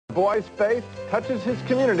Boy's faith touches his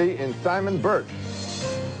community in Simon Birch.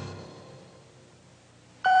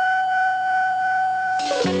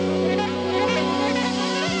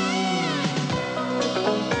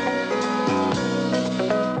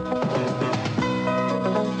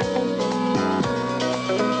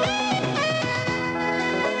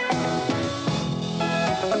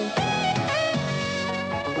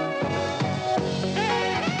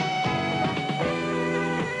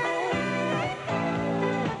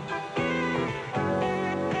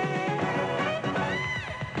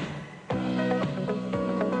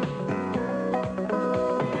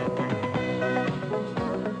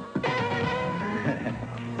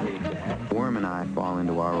 Worm and I fall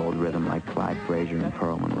into our old rhythm like Clyde Frazier and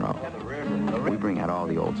Pearl Monroe. We bring out all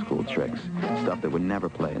the old school tricks, stuff that would never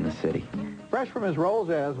play in the city. Fresh from his roles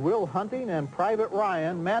as Will Hunting and Private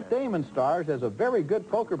Ryan, Matt Damon stars as a very good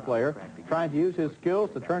poker player trying to use his skills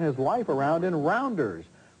to turn his life around in Rounders,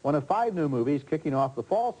 one of 5 new movies kicking off the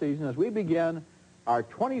fall season as we begin our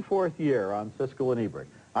 24th year on Siskel and Ebert.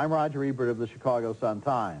 I'm Roger Ebert of the Chicago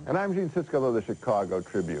Sun-Times. And I'm Gene Siskel of the Chicago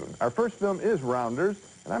Tribune. Our first film is Rounders,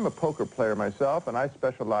 and I'm a poker player myself, and I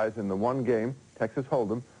specialize in the one game, Texas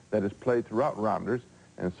Hold'em, that is played throughout Rounders.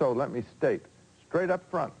 And so let me state straight up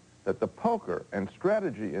front that the poker and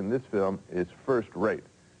strategy in this film is first rate.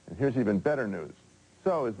 And here's even better news.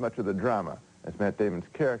 So is much of the drama, as Matt Damon's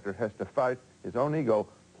character has to fight his own ego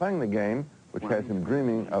playing the game, which has him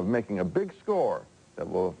dreaming of making a big score that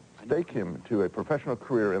will stake him to a professional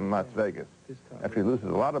career in Las Vegas. After he loses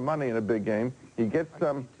a lot of money in a big game, he gets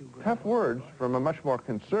some tough words from a much more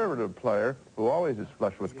conservative player who always is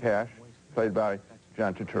flush with cash, played by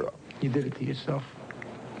John Turturro. You did it to yourself.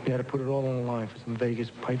 You had to put it all on the line for some Vegas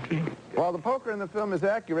pipe dream. While the poker in the film is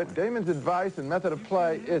accurate, Damon's advice and method of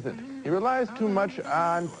play isn't. He relies too much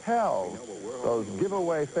on tells, those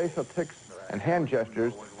giveaway facial tics and hand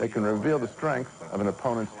gestures that can reveal the strength of an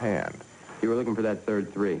opponent's hand. You were looking for that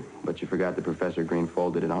third 3, but you forgot that Professor Green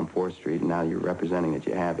folded it on 4th Street, and now you're representing that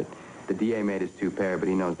you have it. The DA made his 2 pair, but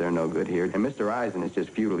he knows they're no good here. And Mr. Eisen is just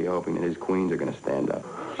futilely hoping that his queens are going to stand up.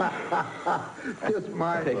 Just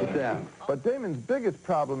my take it down. But Damon's biggest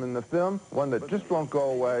problem in the film, one that just won't go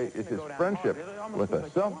away, is his friendship with a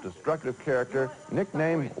self-destructive character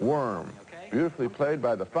nicknamed Worm, beautifully played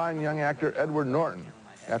by the fine young actor Edward Norton.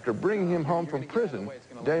 After bringing him home from prison,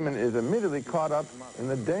 Damon is immediately caught up in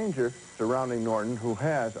the danger surrounding Norton, who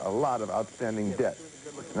has a lot of outstanding debt.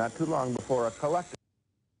 Not too long before a collector...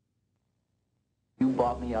 You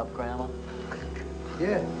bought me up, Grandma?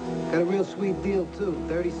 Yeah, got a real sweet deal, too.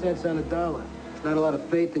 30 cents on a dollar. There's not a lot of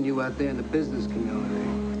faith in you out there in the business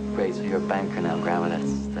community. Great, so you're a banker now, Grandma.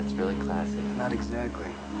 That's really classy. Not exactly.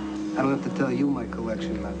 I don't have to tell you my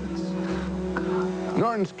collection methods.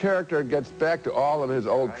 Norton's character gets back to all of his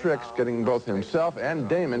old tricks, getting both himself and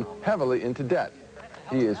Damon heavily into debt.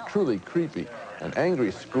 He is truly creepy, an angry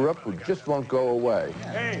screw-up who just won't go away.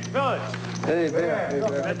 Hey, fellas. Hey, there. Hey,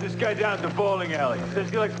 Met this guy down at the bowling alley. Says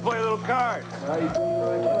he likes to play a little cards. How you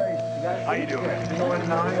doing? How you doing? You know what,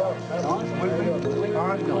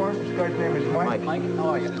 Osborne? This guy's name is Mike. Mike, how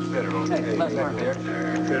are you? Hey, Les Mark there.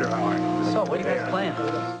 Peter, how are you? So, what are you guys playing?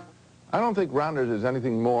 I don't think Rounders is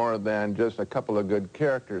anything more than just a couple of good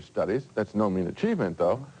character studies. That's no mean achievement,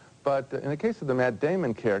 though. But in the case of the Matt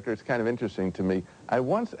Damon character, it's kind of interesting to me. I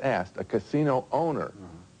once asked a casino owner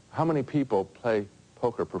how many people play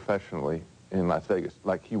poker professionally in Las Vegas,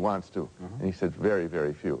 like he wants to. And he said very,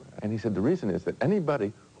 very few. And he said the reason is that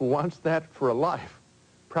anybody who wants that for a life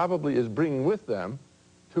probably is bringing with them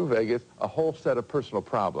to Vegas a whole set of personal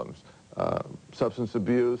problems. Substance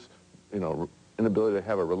abuse, you know, inability to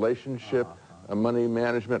have a relationship, money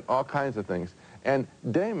management, all kinds of things. And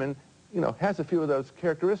Damon, you know, has a few of those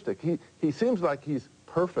characteristics. He seems like he's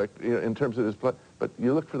perfect, you know, in terms of his play, but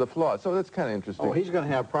you look for the flaws. So that's kind of interesting. Oh, he's going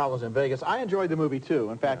to have problems in Vegas. I enjoyed the movie, too.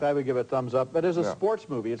 In fact, I would give it a thumbs up. But as a sports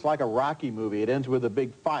movie, it's like a Rocky movie. It ends with a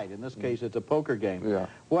big fight. In this case, it's a poker game. Yeah.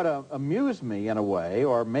 What amused me in a way,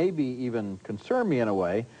 or maybe even concerned me in a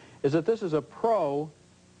way, is that this is a pro-gambling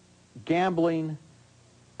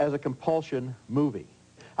as a compulsion movie.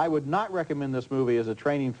 I would not recommend this movie as a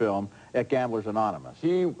training film at Gamblers Anonymous.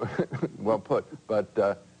 Well put,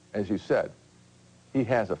 but as you said, he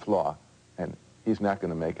has a flaw, and he's not going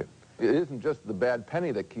to make it. It isn't just the bad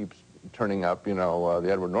penny that keeps turning up, you know,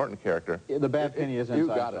 the Edward Norton character. The bad penny is inside. You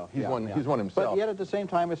got it. He's one himself. But yet at the same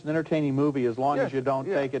time, it's an entertaining movie as long as you don't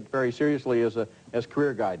take it very seriously as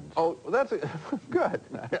career guidance. Oh, that's good.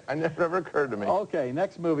 I never occurred to me. Okay,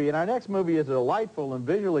 next movie. And our next movie is a delightful and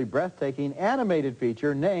visually breathtaking animated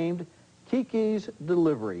feature named Kiki's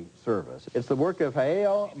Delivery Service. It's the work of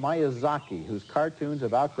Hayao Miyazaki, whose cartoons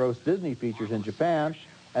have outgrossed Disney features in Japan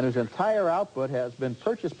and whose entire output has been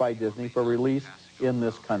purchased by Disney for release in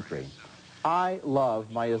this country. I love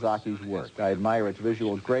Miyazaki's work. I admire its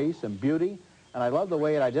visual grace and beauty, and I love the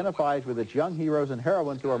way it identifies with its young heroes and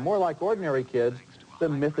heroines who are more like ordinary kids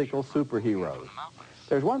than mythical superheroes.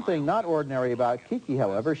 There's one thing not ordinary about Kiki,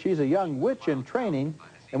 however. She's a young witch in training,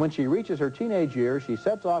 and when she reaches her teenage years, she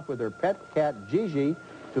sets off with her pet cat, Gigi,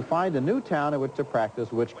 to find a new town in which to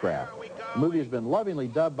practice witchcraft. The movie has been lovingly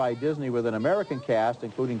dubbed by Disney with an American cast,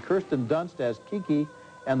 including Kirsten Dunst as Kiki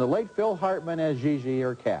and the late Phil Hartman as Gigi,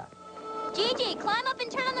 her cat. Gigi, climb up and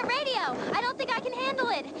turn on the radio. I don't think I can handle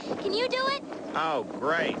it. Can you do it? Oh,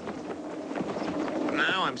 great.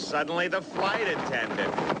 Now I'm suddenly the flight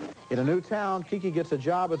attendant. In a new town, Kiki gets a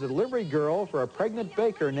job as a delivery girl for a pregnant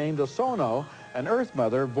baker named Osono, an Earth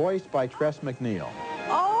Mother voiced by Tress MacNeille.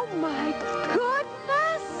 Oh, my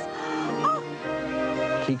goodness!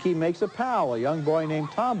 Oh. Kiki makes a pal, a young boy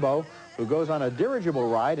named Tombo, who goes on a dirigible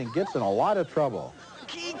ride and gets in a lot of trouble.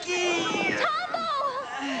 Kiki!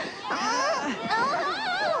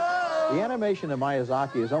 The animation of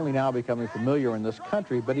Miyazaki is only now becoming familiar in this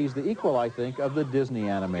country, but he's the equal, I think, of the Disney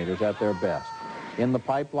animators at their best. In the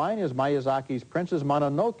pipeline is Miyazaki's Princess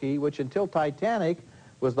Mononoke, which until Titanic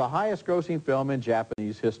was the highest-grossing film in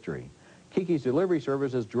Japanese history. Kiki's delivery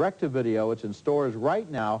service is direct-to-video. It's in stores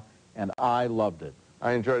right now, and I loved it.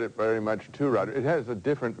 I enjoyed it very much, too, Roger. It has a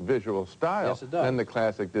different visual style Yes, it does. than the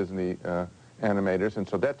classic Disney animators, and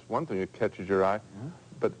so that's one thing that catches your eye.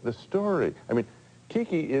 But the story, I mean,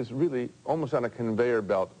 Kiki is really almost on a conveyor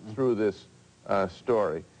belt through this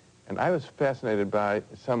story. And I was fascinated by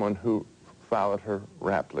someone who followed her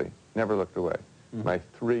raptly, never looked away. My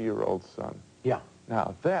 3-year-old son. Yeah.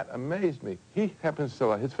 Now, that amazed me. He happens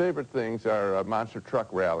to, his favorite things are monster truck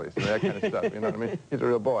rallies and that kind of stuff, you know what I mean? He's a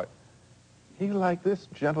real boy. He liked this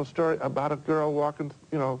gentle story about a girl walking,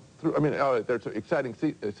 you know, through, I mean, there's exciting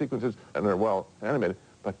sequences, and they're well animated,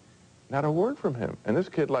 but not a word from him. And this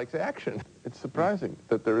kid likes action. It's surprising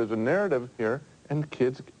that there is a narrative here, and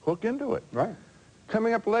kids hook into it. Right.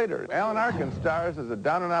 Coming up later, Alan Arkin stars as a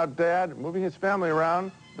down-and-out dad moving his family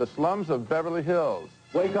around the slums of Beverly Hills.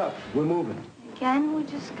 Wake up. We're moving. Again? We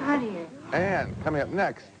just got here. And coming up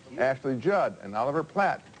next, Ashley Judd and Oliver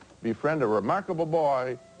Platt befriend a remarkable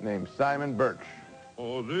boy named Simon Birch.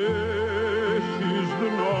 Oh, this is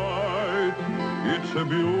the night. It's a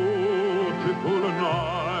beautiful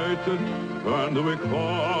night, and we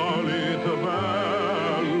call it a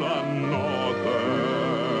bella notte.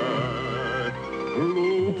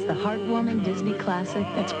 It's the heartwarming Disney classic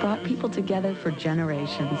that's brought people together for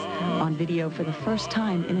generations, on video for the first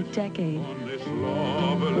time in a decade.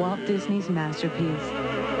 Walt Disney's masterpiece,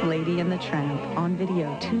 Lady and the Tramp, on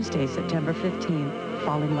video Tuesday, September 15th.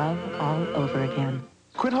 Fall in love all over again.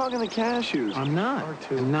 Quit hogging the cashews. I'm not.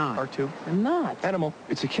 R2. I'm not. R2. I'm not. Animal.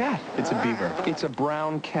 It's a cat. It's a beaver. It's a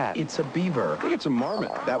brown cat. It's a beaver. I think it's a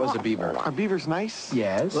marmot. That was a beaver. Are beavers nice?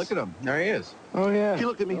 Yes. Look at him. There he is. Oh, yeah. He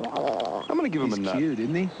looked at me. I'm going to give him He's a nut. cute,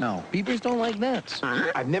 isn't he? No. Beavers don't like nuts.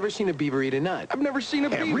 I've never seen a beaver eat a nut. I've never seen a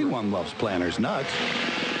beaver. Everyone loves Planters nuts.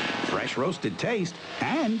 Fresh roasted taste,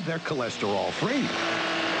 and they're cholesterol-free.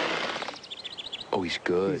 Oh, he's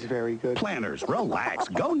good. He's very good. Planters, relax,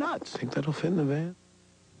 go nuts. Think that'll fit in the van?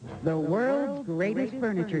 The world's greatest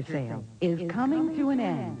furniture sale is coming to an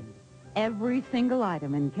end. Every single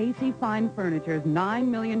item in Casey Fine Furniture's $9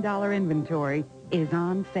 million inventory is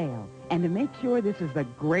on sale. And to make sure this is the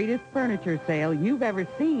greatest furniture sale you've ever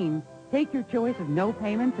seen, take your choice of no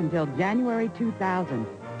payments until January 2000,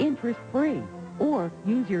 interest-free. Or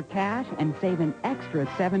use your cash and save an extra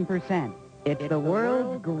 7%. It's the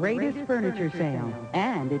world's greatest furniture sale.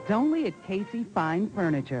 And it's only at Casey Fine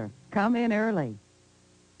Furniture. Come in early.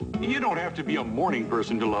 You don't have to be a morning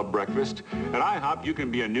person to love breakfast. At IHOP, you can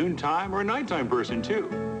be a noontime or a nighttime person, too.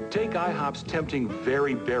 Take IHOP's tempting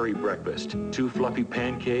Very Berry breakfast. 2 fluffy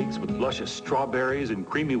pancakes with luscious strawberries and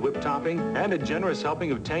creamy whipped topping, and a generous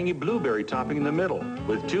helping of tangy blueberry topping in the middle.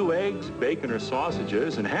 With 2 eggs, bacon or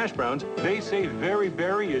sausages, and hash browns, they say Very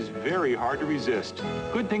Berry is very hard to resist.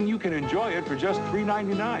 Good thing you can enjoy it for just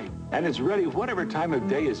 $3.99. And it's ready whatever time of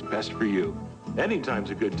day is best for you. Anytime's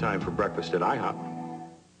a good time for breakfast at IHOP.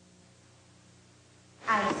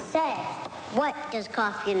 I said, what does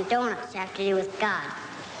coffee and donuts have to do with God?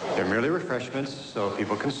 They're merely refreshments so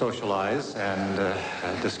people can socialize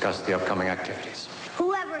and discuss the upcoming activities.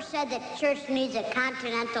 Whoever said that church needs a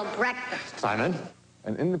continental breakfast? Simon?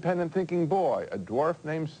 An independent thinking boy, a dwarf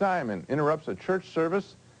named Simon, interrupts a church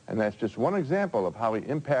service, and that's just one example of how he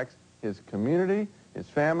impacts his community, his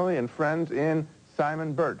family, and friends in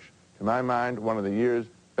Simon Birch. To my mind, one of the year's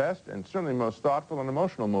best and certainly most thoughtful and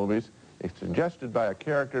emotional movies, It's suggested by a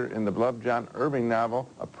character in the beloved John Irving novel,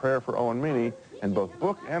 A Prayer for Owen Meany, and both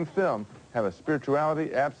book and film have a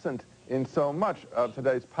spirituality absent in so much of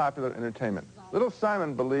today's popular entertainment. Little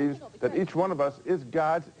Simon believes that each one of us is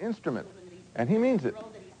God's instrument, and he means it.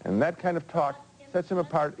 And that kind of talk sets him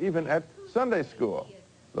apart even at Sunday school.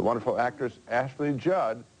 The wonderful actress Ashley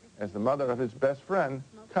Judd, as the mother of his best friend,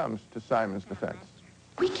 comes to Simon's defense.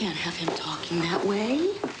 We can't have him talking that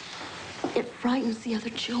way. It frightens the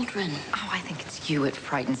other children. Oh, I think it's you it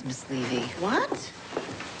frightens, Miss Levy. What?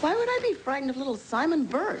 Why would I be frightened of little Simon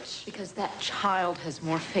Birch? Because that child has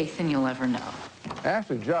more faith than you'll ever know.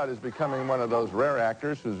 Ashley Judd is becoming one of those rare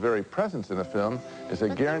actors whose very presence in a film is a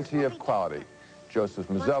guarantee of quality. Joseph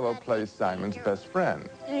Mazzello plays Simon's best friend.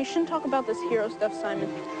 You shouldn't talk about this hero stuff, Simon.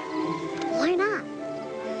 Why not?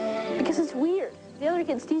 Because it's weird. The other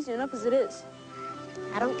kids tease you enough as it is.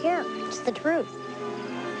 I don't care. It's the truth.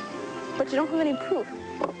 But you don't have any proof.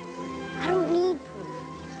 I don't need proof.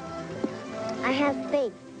 I have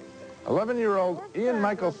faith. 11-year-old Ian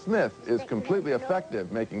Michael Smith is completely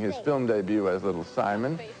effective, making his film debut as Little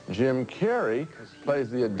Simon. Jim Carrey plays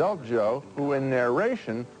the adult Joe, who in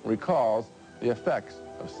narration recalls the effects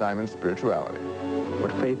of Simon's spirituality.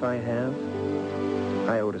 What faith I have,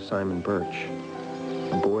 I owe to Simon Birch,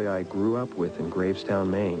 a boy I grew up with in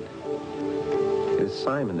Gravestown, Maine. It is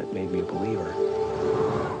Simon that made me a believer.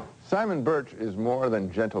 Simon Birch is more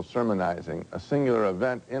than gentle sermonizing. A singular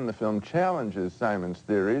event in the film challenges Simon's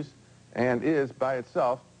theories and is, by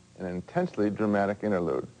itself, an intensely dramatic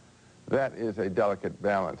interlude. That is a delicate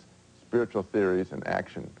balance, spiritual theories and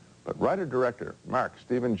action. But writer-director Mark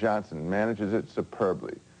Steven Johnson manages it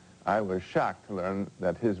superbly. I was shocked to learn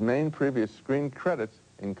that his main previous screen credits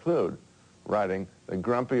include writing the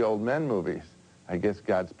Grumpy Old Men movies. I guess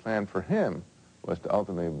God's plan for him was to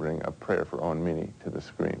ultimately bring A Prayer for Owen Meany to the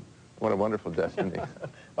screen. What a wonderful destiny.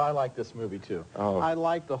 Well, I like this movie, too. Oh. I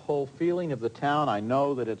like the whole feeling of the town. I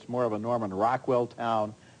know that it's more of a Norman Rockwell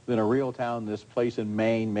town than a real town, this place in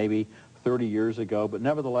Maine, maybe 30 years ago. But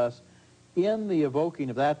nevertheless, in the evoking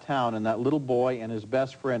of that town and that little boy and his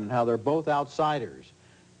best friend and how they're both outsiders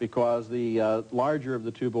because the larger of the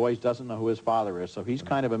two boys doesn't know who his father is. So he's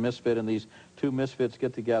kind of a misfit, and these two misfits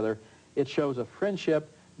get together. It shows a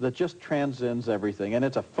friendship that just transcends everything. And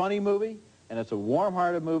it's a funny movie, and it's a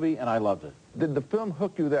warm-hearted movie, and I loved it. Did the film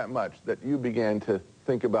hook you that much that you began to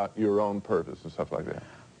think about your own purpose and stuff like that?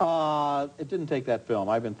 It didn't take that film.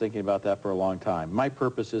 I've been thinking about that for a long time. My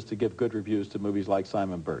purpose is to give good reviews to movies like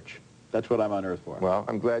Simon Birch. That's what I'm on Earth for. Well,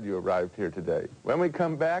 I'm glad you arrived here today. When we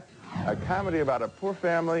come back, a comedy about a poor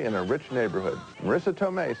family in a rich neighborhood. Marissa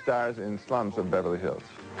Tomei stars in Slums of Beverly Hills.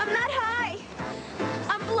 I'm not high.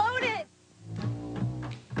 I'm bloated.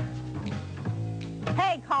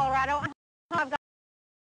 Hey, Colorado, I've got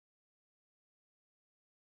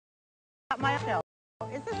my show.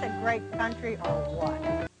 Is this a great country or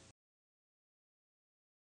what?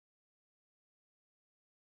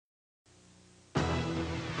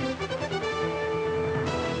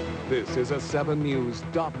 This is a 7 News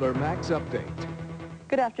Doppler Max update.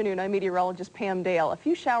 Good afternoon. I'm meteorologist Pam Dale. A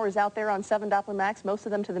few showers out there on 7 Doppler Max, most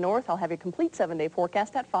of them to the north. I'll have your complete 7-day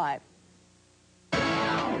forecast at 5.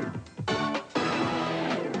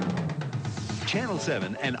 Channel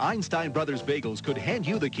 7 and Einstein Brothers Bagels could hand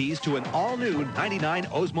you the keys to an all-new 99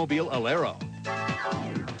 Oldsmobile Alero.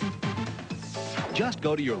 Just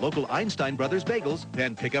go to your local Einstein Brothers Bagels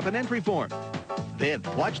and pick up an entry form. Then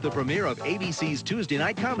watch the premiere of ABC's Tuesday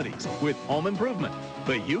night comedies with Home Improvement,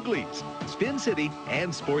 The Hughleys, Spin City,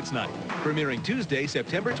 and Sports Night, premiering Tuesday,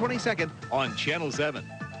 September 22nd on Channel 7.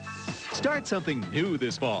 Start something new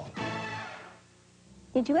this fall.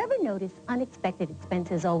 Did you ever notice unexpected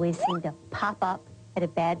expenses always seem to pop up at a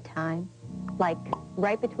bad time, like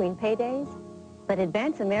right between paydays? But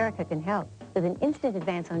Advance America can help with an instant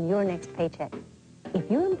advance on your next paycheck.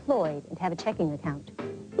 If you're employed and have a checking account,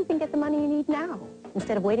 you can get the money you need now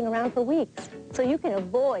instead of waiting around for weeks, so you can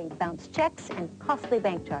avoid bounced checks and costly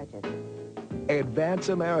bank charges. Advance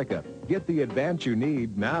America. Get the advance you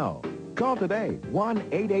need now. Call today,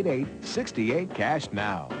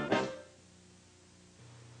 1-888-68-CASH-NOW.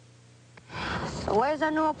 So where's our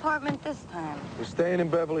new apartment this time? We're staying in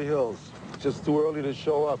Beverly Hills. It's just too early to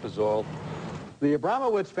show up is all. The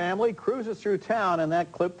Abramowitz family cruises through town in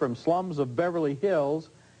that clip from Slums of Beverly Hills,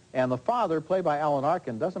 and the father, played by Alan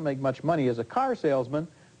Arkin, doesn't make much money as a car salesman,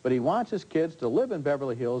 but he wants his kids to live in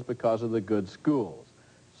Beverly Hills because of the good schools.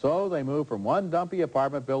 So they move from one dumpy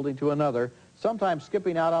apartment building to another, sometimes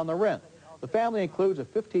skipping out on the rent. The family includes a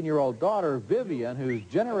 15-year-old daughter, Vivian, whose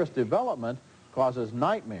generous development causes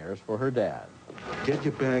nightmares for her dad. Get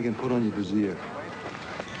your bag and put on your brassiere.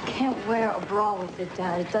 can't wear a bra with it,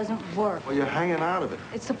 Dad. It doesn't work. Well, you're hanging out of it.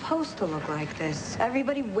 It's supposed to look like this.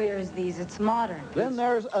 Everybody wears these. It's modern. Then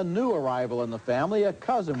there's a new arrival in the family, a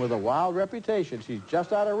cousin with a wild reputation. She's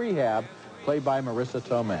just out of rehab, played by Marissa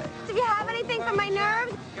Tomei. If you have anything for my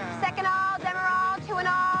nerves, Seconal, Demerol,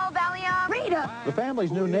 Tuinol, Valium, Rita. The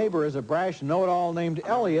family's new neighbor is a brash know-it-all named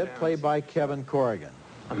Elliot, played by Kevin Corrigan.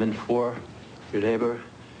 I'm in 4, your neighbor.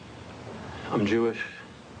 I'm Jewish.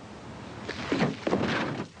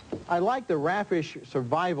 I like the raffish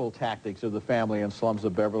survival tactics of the family in Slums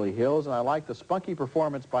of Beverly Hills, and I like the spunky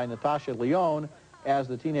performance by Natasha Lyonne as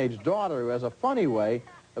the teenage daughter, who has a funny way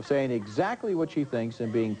of saying exactly what she thinks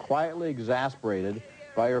and being quietly exasperated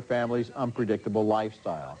by her family's unpredictable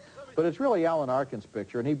lifestyle. But it's really Alan Arkin's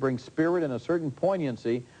picture, and he brings spirit and a certain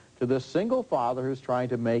poignancy to this single father who's trying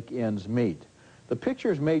to make ends meet. The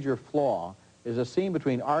picture's major flaw is a scene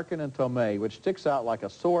between Arkin and Tomei, which sticks out like a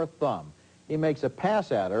sore thumb. He makes a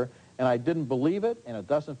pass at her, and I didn't believe it, and it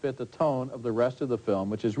doesn't fit the tone of the rest of the film,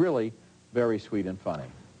 which is really very sweet and funny.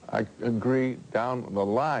 I agree down the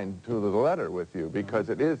line to the letter with you, because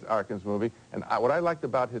it is Arkin's movie, and what I liked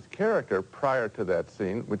about his character prior to that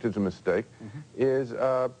scene, which is a mistake, is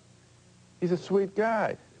he's a sweet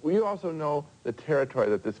guy. Well, you also know the territory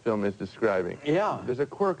that this film is describing. Yeah. There's a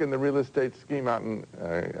quirk in the real estate scheme out in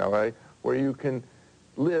L.A. where you can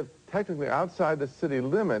live technically outside the city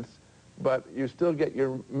limits, but you still get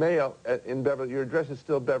your mail in Beverly. Your address is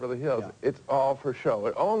still Beverly Hills. Yeah. It's all for show.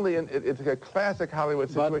 It's a classic Hollywood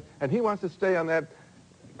situation, and he wants to stay on that,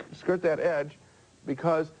 skirt that edge,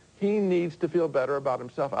 because he needs to feel better about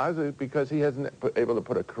himself, either because he hasn't been able to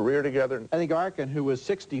put a career together. I think Arkin, who was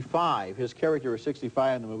 65, his character was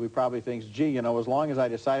 65 in the movie, probably thinks, gee, you know, as long as I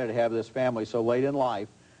decided to have this family so late in life,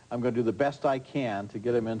 I'm going to do the best I can to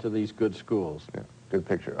get him into these good schools. Yeah. Good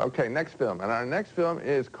picture. Okay, next film. And our next film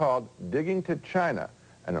is called Digging to China,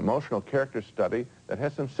 an emotional character study that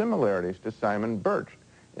has some similarities to Simon Birch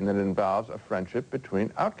in that it involves a friendship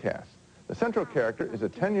between outcasts. The central character is a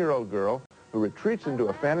 10-year-old girl who retreats into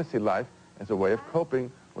a fantasy life as a way of coping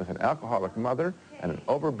with an alcoholic mother and an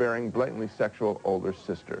overbearing, blatantly sexual older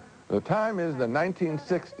sister. The time is the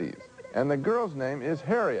 1960s, and the girl's name is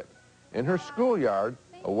Harriet. In her schoolyard,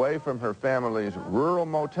 away from her family's rural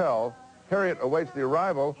motel, Harriet awaits the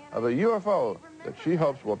arrival of a UFO that she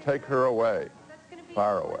hopes will take her away,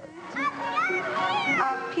 far away.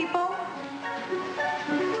 People?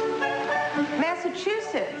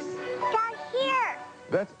 Massachusetts. Got here.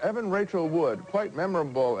 That's Evan Rachel Wood, quite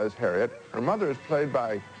memorable as Harriet. Her mother is played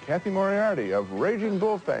by Kathy Moriarty of Raging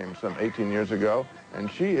Bull fame some 18 years ago, and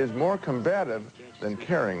she is more combative than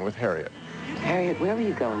caring with Harriet. Harriet, where were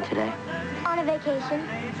you going today? On a vacation.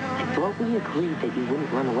 I thought we agreed that you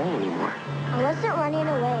wouldn't run away anymore. I wasn't running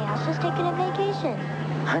away. I was just taking a vacation.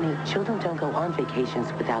 Honey, children don't go on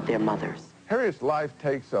vacations without their mothers. Harriet's life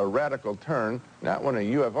takes a radical turn, not when a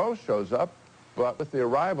UFO shows up, but with the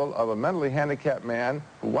arrival of a mentally handicapped man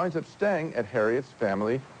who winds up staying at Harriet's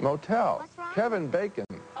family motel. Kevin Bacon,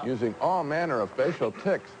 using all manner of facial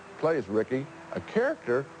tics, plays Ricky, a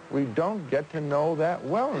character we don't get to know that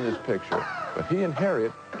well in this picture. But he and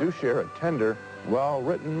Harriet do share a tender,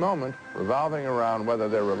 well-written moment revolving around whether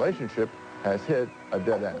their relationship has hit a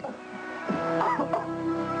dead end.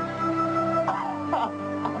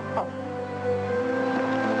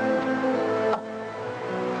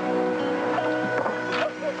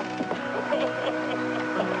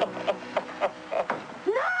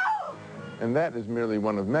 And that is merely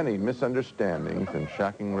one of many misunderstandings and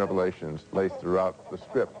shocking revelations laced throughout the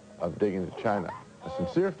script of Digging to China, a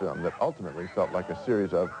sincere film that ultimately felt like a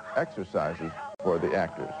series of exercises for the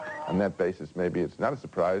actors. On that basis, maybe it's not a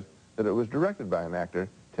surprise that it was directed by an actor,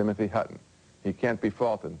 Timothy Hutton. He can't be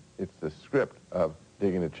faulted. It's the script of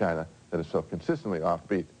Digging to China that is so consistently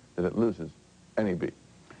offbeat that it loses any beat.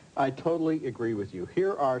 I totally agree with you.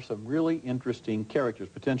 Here are some really interesting characters,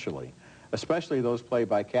 potentially, especially those played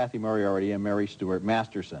by Kathy Moriarty and Mary Stuart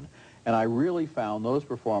Masterson. And I really found those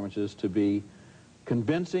performances to be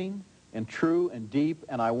convincing and true and deep,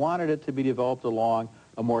 and I wanted it to be developed along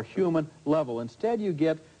a more human level. Instead, you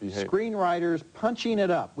get screenwriters punching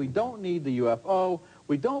it up. We don't need the UFO.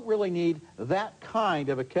 We don't really need that kind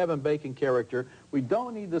of a Kevin Bacon character. We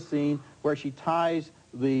don't need the scene where she ties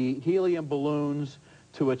the helium balloons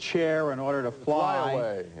to a chair in order to fly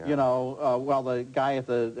away, you know, while the guy at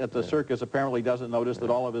the circus apparently doesn't notice that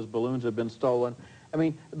all of his balloons have been stolen. I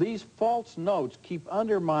mean, these false notes keep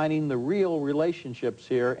undermining the real relationships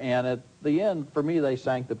here, and at the end, for me, they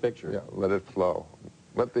sank the picture. Yeah, let it flow.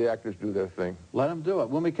 Let the actors do their thing. Let them do it.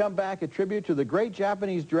 When we come back, a tribute to the great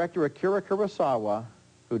Japanese director Akira Kurosawa,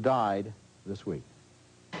 who died this week.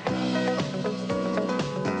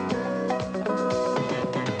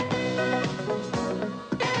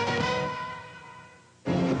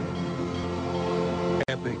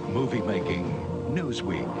 Epic movie making.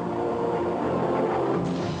 Newsweek.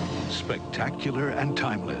 Spectacular and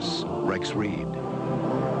timeless. Rex Reed.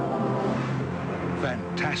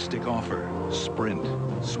 Fantastic offer. Sprint.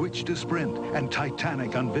 Switch to Sprint, and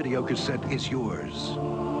Titanic on video cassette is yours.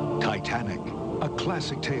 Titanic, a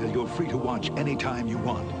classic tale you're free to watch anytime you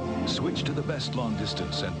want. Switch to the best long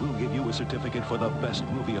distance, and we'll give you a certificate for the best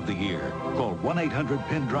movie of the year. Call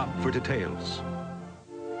 1-800-PIN-DROP for details.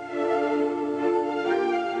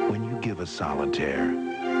 When you give a solitaire,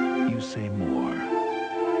 you say more.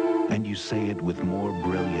 And you say it with more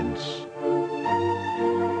brilliance,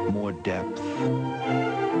 more depth,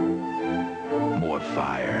 more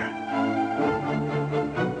fire.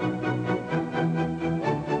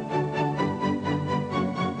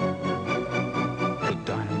 The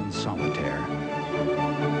Diamond Solitaire.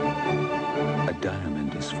 A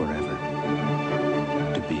diamond is forever.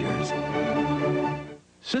 De Beers.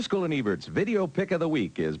 Siskel and Ebert's Video Pick of the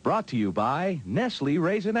Week is brought to you by Nestle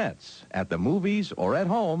Raisinets. At the movies or at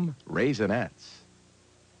home, Raisinets.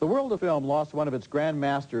 The world of film lost one of its grand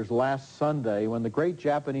masters last Sunday when the great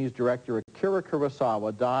Japanese director Akira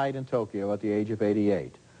Kurosawa died in Tokyo at the age of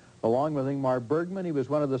 88. Along with Ingmar Bergman, he was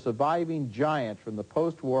one of the surviving giants from the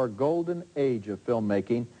post-war golden age of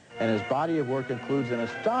filmmaking, and his body of work includes an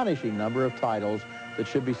astonishing number of titles that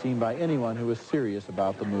should be seen by anyone who is serious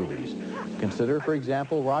about the movies. Consider, for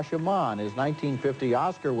example, Rashomon, his 1950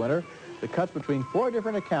 Oscar winner that cuts between 4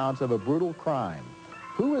 different accounts of a brutal crime.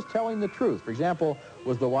 Who is telling the truth? For example,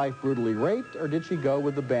 was the wife brutally raped, or did she go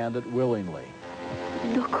with the bandit willingly?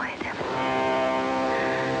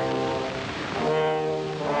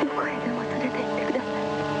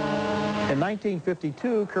 In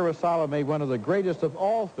 1952, Kurosawa made one of the greatest of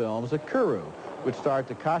all films, Akira, which starred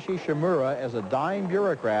Takashi Shimura as a dying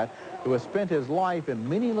bureaucrat who has spent his life in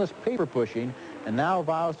meaningless paper pushing and now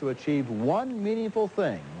vows to achieve one meaningful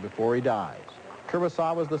thing before he dies.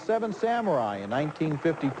 Kurosawa's The Seven Samurai in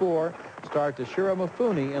 1954 starred Toshiro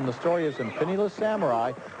Mifune in the story of some penniless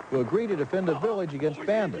samurai who agree to defend a village against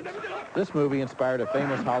bandits. This movie inspired a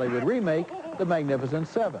famous Hollywood remake, The Magnificent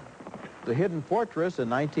Seven. The Hidden Fortress in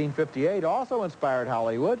 1958 also inspired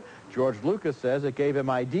Hollywood. George Lucas says it gave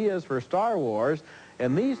him ideas for Star Wars,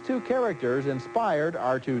 and these 2 characters inspired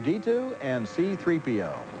R2-D2 and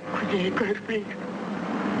C-3PO.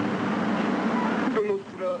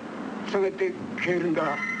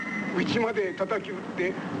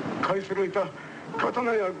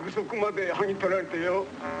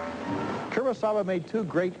 Kurosawa made 2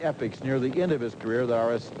 great epics near the end of his career that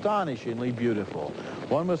are astonishingly beautiful.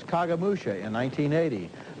 One was Kagemusha in 1980,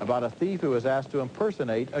 about a thief who was asked to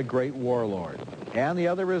impersonate a great warlord. And the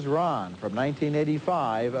other is Ron from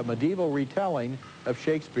 1985, a medieval retelling of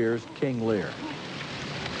Shakespeare's King Lear.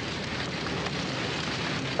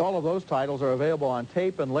 All of those titles are available on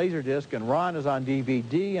tape and Laserdisc, and Ron is on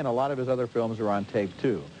DVD, and a lot of his other films are on tape,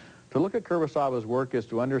 too. To look at Kurosawa's work is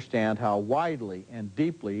to understand how widely and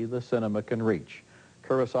deeply the cinema can reach.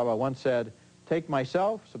 Kurosawa once said, "Take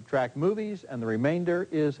myself, subtract movies, and the remainder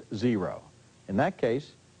is 0." In that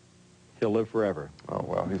case, he'll live forever. Oh,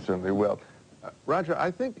 well, he certainly will. Roger, I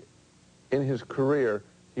think in his career,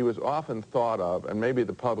 he was often thought of, and maybe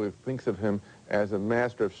the public thinks of him as a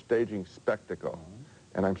master of staging spectacle.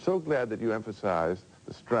 And I'm so glad that you emphasize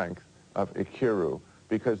the strength of Akira,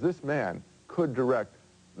 because this man could direct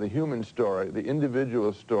the human story, the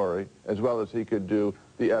individual story, as well as he could do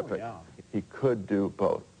the epic. Yeah. He could do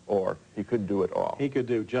both, or he could do it all. He could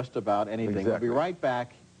do just about anything. Exactly. We'll be right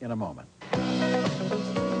back in a moment.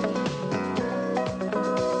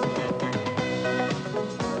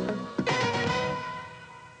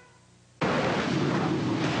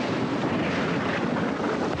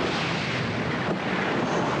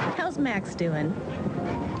 How's Max doing?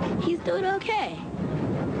 He's doing okay.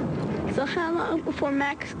 So how long before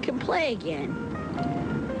Max can play again?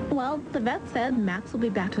 Well, the vet said Max will be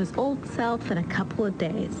back to his old self in a couple of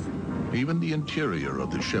days. Even the interior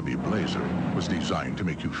of the Chevy Blazer was designed to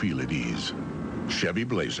make you feel at ease. Chevy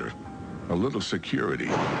Blazer, a little security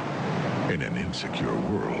in an insecure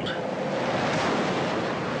world.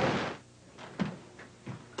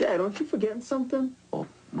 Dad, aren't you forgetting something? Oh,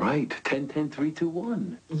 right.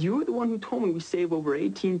 10-10-3-2-1. You were the one who told me we save over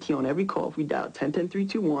AT&T on every call if we dial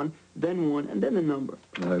 10-10-3-2-1, then 1, and then the number.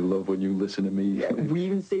 I love when you listen to me. We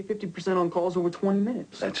even save 50% on calls over 20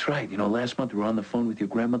 minutes. That's right. You know, last month we were on the phone with your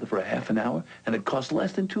grandmother for a half an hour, and it cost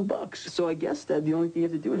less than $2. So I guess, Dad, the only thing you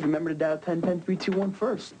have to do is remember to dial 10-10-3-2-1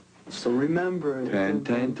 first. So remember...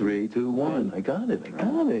 10-10-3-2-1. I got it. I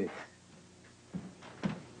got it.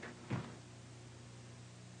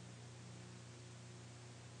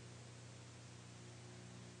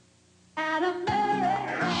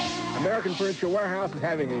 American Furniture Warehouse is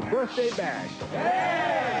having a birthday bash.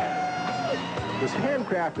 This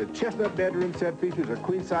handcrafted chestnut bedroom set features a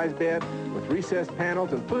queen-size bed with recessed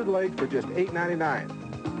panels and footed legs for just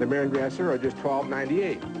 $8.99. The mirror and dresser are just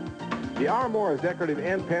 $12.98. The Armoire has decorative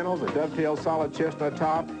end panels, a dovetail solid chestnut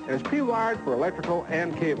top, and is pre-wired for electrical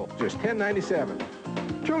and cable, just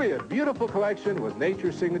 $10.97. Truly a beautiful collection with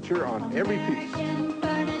nature's signature on every piece.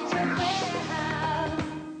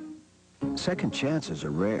 Second chances are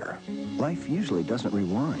rare. Life usually doesn't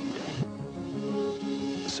rewind.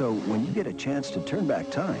 So when you get a chance to turn back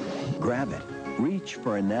time, grab it. Reach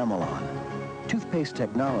for Enamelon. Toothpaste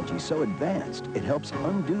technology so advanced, it helps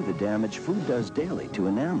undo the damage food does daily to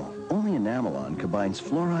enamel. Only Enamelon combines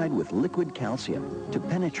fluoride with liquid calcium to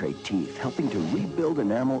penetrate teeth, helping to rebuild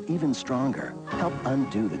enamel even stronger. Help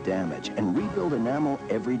undo the damage and rebuild enamel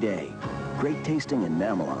every day. Great tasting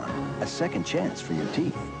Enamelon, a second chance for your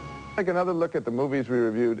teeth. Take another look at the movies we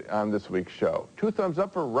reviewed on this week's show. 2 thumbs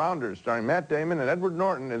up for Rounders, starring Matt Damon and Edward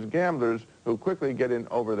Norton as gamblers who quickly get in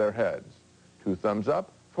over their heads. 2 thumbs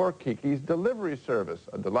up for Kiki's Delivery Service,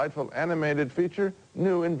 a delightful animated feature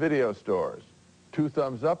new in video stores. 2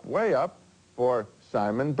 thumbs up, way up, for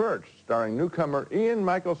Simon Birch, starring newcomer Ian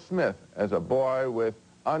Michael Smith as a boy with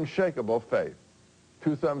unshakable faith.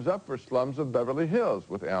 2 thumbs up for Slums of Beverly Hills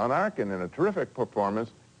with Alan Arkin in a terrific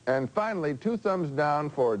performance. And finally, 2 thumbs down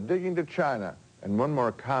for Digging to China. And one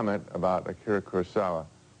more comment about Akira Kurosawa.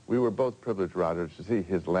 We were both privileged, Roger, to see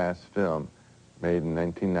his last film, made in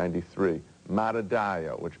 1993,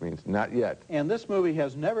 Matadayo, which means not yet. And this movie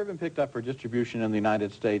has never been picked up for distribution in the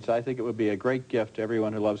United States. I think it would be a great gift to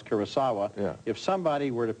everyone who loves Kurosawa if somebody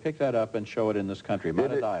were to pick that up and show it in this country,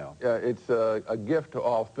 Matadayo. It's a gift to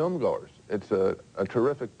all filmgoers. It's a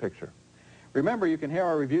terrific picture. Remember, you can hear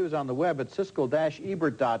our reviews on the web at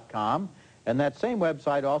Siskel-Ebert.com, and that same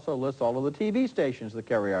website also lists all of the TV stations that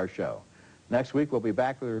carry our show. Next week, we'll be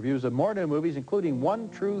back with reviews of more new movies, including One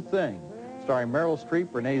True Thing, starring Meryl Streep,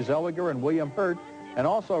 Renee Zellweger, and William Hurt, and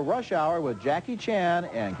also Rush Hour with Jackie Chan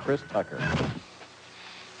and Chris Tucker.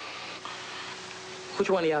 Which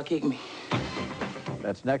one of y'all kicked me?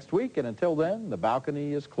 That's next week, and until then, the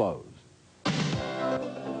balcony is closed.